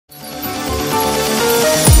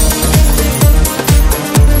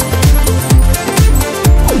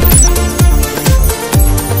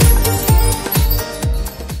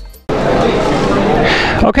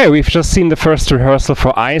Okay, we've just seen the first rehearsal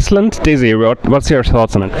for Iceland. Daisy, what's your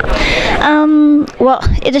thoughts on it? Well,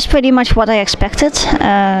 it is pretty much what I expected.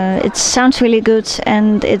 It sounds really good,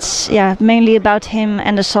 and it's mainly about him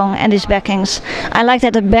and the song and his backings. I like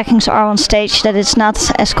that the backings are on stage, that it's not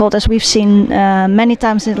as cold as we've seen many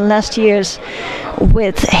times in the last years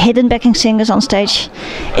with hidden backing singers on stage.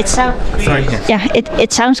 It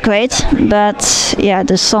sounds great, but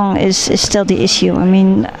the song is still the issue. I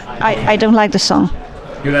mean, I don't like the song.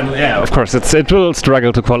 Of course, it will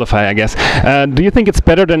struggle to qualify, I guess. Do you think it's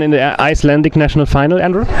better than in the Icelandic national final,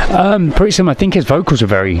 Andrew? Pretty similar. I think his vocals are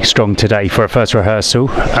very strong today for a first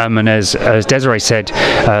rehearsal. And as Desiree said,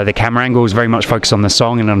 the camera angle is very much focused on the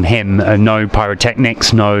song and on him. No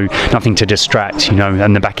pyrotechnics, nothing to distract,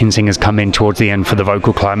 and the backing singers come in towards the end for the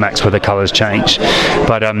vocal climax where the colours change.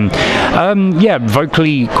 But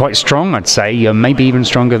vocally quite strong, I'd say. Maybe even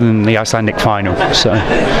stronger than the Icelandic final. So.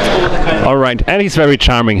 All right, and he's very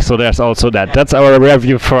charming, so there's also that. That's our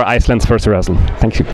review for Iceland's first rehearsal. Thank you.